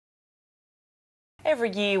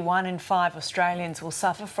Every year, 1 in 5 Australians will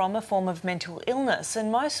suffer from a form of mental illness,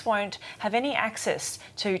 and most won't have any access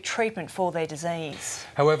to treatment for their disease.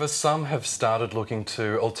 However, some have started looking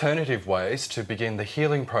to alternative ways to begin the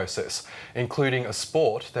healing process, including a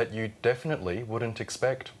sport that you definitely wouldn't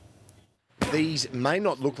expect. These may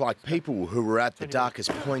not look like people who were at the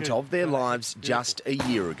darkest point of their lives just a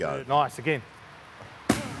year ago. Nice, again.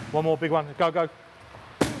 One more big one. Go, go.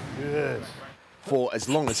 Yes. For as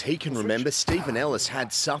long as he can remember, Stephen Ellis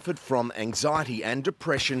had suffered from anxiety and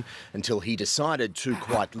depression until he decided to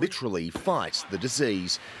quite literally fight the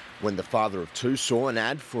disease. When the father of two saw an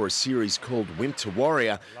ad for a series called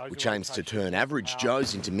Wimp2Warrior, which aims to turn average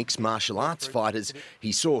Joes into mixed martial arts fighters,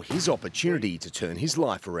 he saw his opportunity to turn his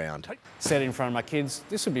life around. Said in front of my kids,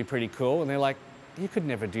 this would be pretty cool. And they're like, you could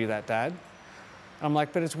never do that, Dad. And I'm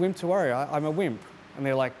like, but it's Wimp2Warrior, I'm a wimp. And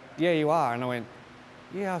they're like, yeah, you are. And I went,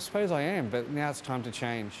 yeah, I suppose I am, but now it's time to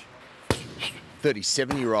change.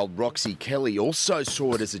 37-year-old Roxey Kelly also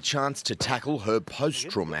saw it as a chance to tackle her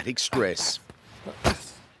post-traumatic stress.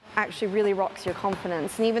 Actually really rocks your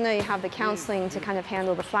confidence, and even though you have the counselling to kind of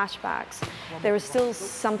handle the flashbacks, there was still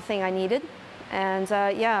something I needed, and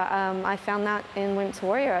I found that in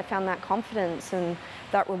Wimp2Warrior. I found that confidence and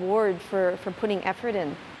that reward for putting effort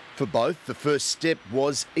in. For both, the first step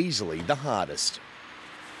was easily the hardest.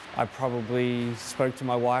 I probably spoke to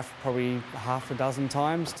my wife probably half a dozen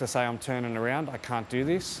times to say I'm turning around, I can't do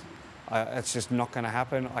this. It's just not going to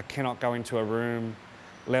happen. I cannot go into a room,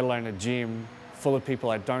 let alone a gym, full of people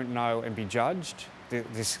I don't know and be judged.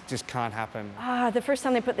 This just can't happen. The first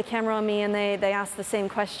time they put the camera on me and they asked the same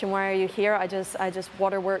question, why are you here? I just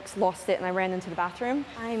waterworks, lost it, and I ran into the bathroom.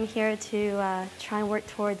 I'm here to try and work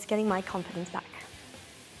towards getting my confidence back.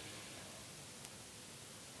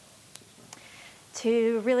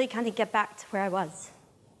 To really kind of get back to where I was.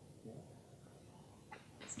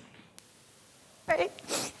 Right.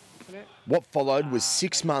 What followed was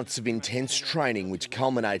 6 months of intense training, which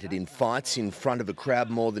culminated in fights in front of a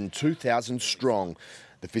crowd more than 2,000 strong.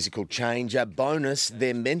 The physical change a bonus,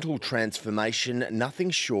 their mental transformation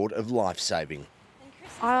nothing short of life-saving.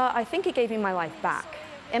 I think it gave me my life back.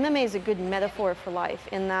 MMA is a good metaphor for life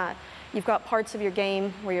in that you've got parts of your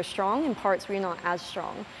game where you're strong and parts where you're not as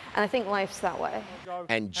strong. And I think life's that way.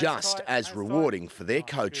 And just as rewarding for their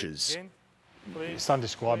coaches. It's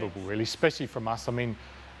indescribable, really, especially from us. I mean,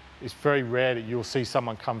 it's very rare that you'll see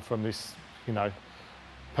someone come from this, you know,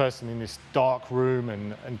 person in this dark room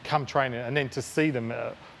and come training, and then to see them at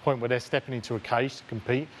a point where they're stepping into a cage to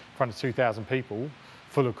compete in front of 2,000 people,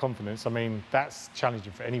 full of confidence. I mean, that's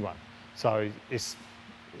challenging for anyone. So it's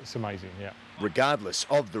amazing, yeah. Regardless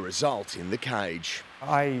of the result in the cage.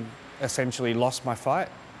 I essentially lost my fight,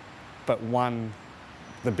 but won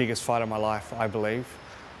the biggest fight of my life, I believe.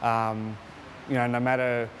 You know, no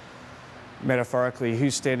matter metaphorically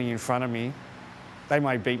who's standing in front of me, they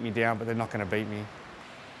may beat me down, but they're not going to beat me.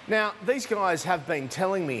 Now, these guys have been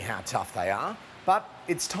telling me how tough they are, but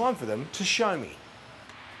it's time for them to show me.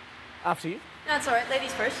 After you. No, it's all right.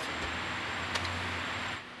 Ladies first.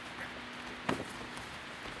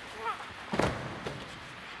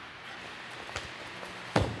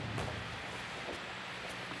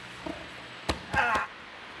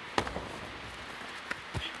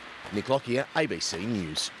 Nick Lockyer, ABC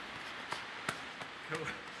News.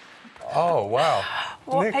 Oh, wow.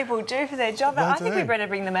 What Nick, people do for their job. I think we better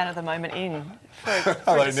bring the man of the moment in for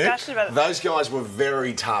Hello, a discussion about it. Those guys were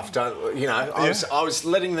very tough, you know, I was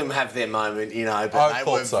letting them have their moment, you know, but they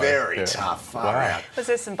were very tough. Far out. Was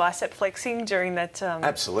there some bicep flexing during that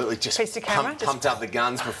Absolutely, just piece of camera? pumped up the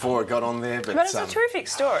guns before it got on there. But it's a terrific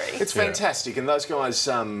story. It's fantastic, and those guys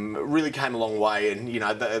really came a long way. And you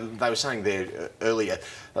know, they were saying there earlier,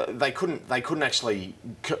 they couldn't actually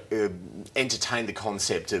entertain the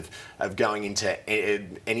concept of going into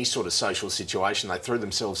any sort of social situation. They threw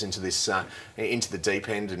themselves into this into the deep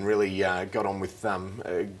end and really got on with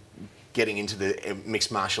getting into the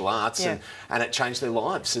mixed martial arts, and it changed their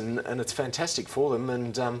lives, and it's fantastic for them.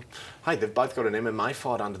 And hey, they've both got an MMA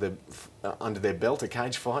fight under their belt, a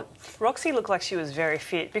cage fight. Roxey looked like she was very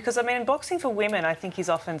fit because, I mean, in boxing for women, I think he's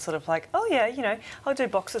often sort of like, oh yeah, you know, I'll do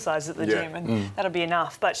boxercise at the gym and that'll be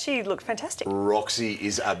enough. But she looked fantastic. Roxey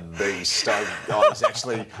is a beast. I was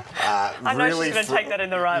actually I know really she's going to take that in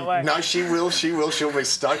the right way. No, she will. She'll be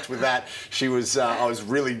stoked with that. She was. I was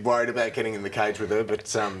really worried about getting in the cage with her,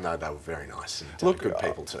 but no, they were very nice and look, good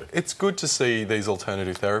people too. It's good to see these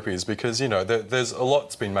alternative therapies because, you know, there's a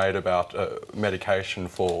lot's been made about medication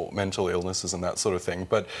for mental illnesses and that sort of thing.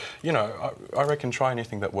 But, you know, I reckon try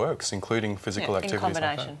anything that works, including physical activities. In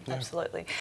combination, like that. absolutely.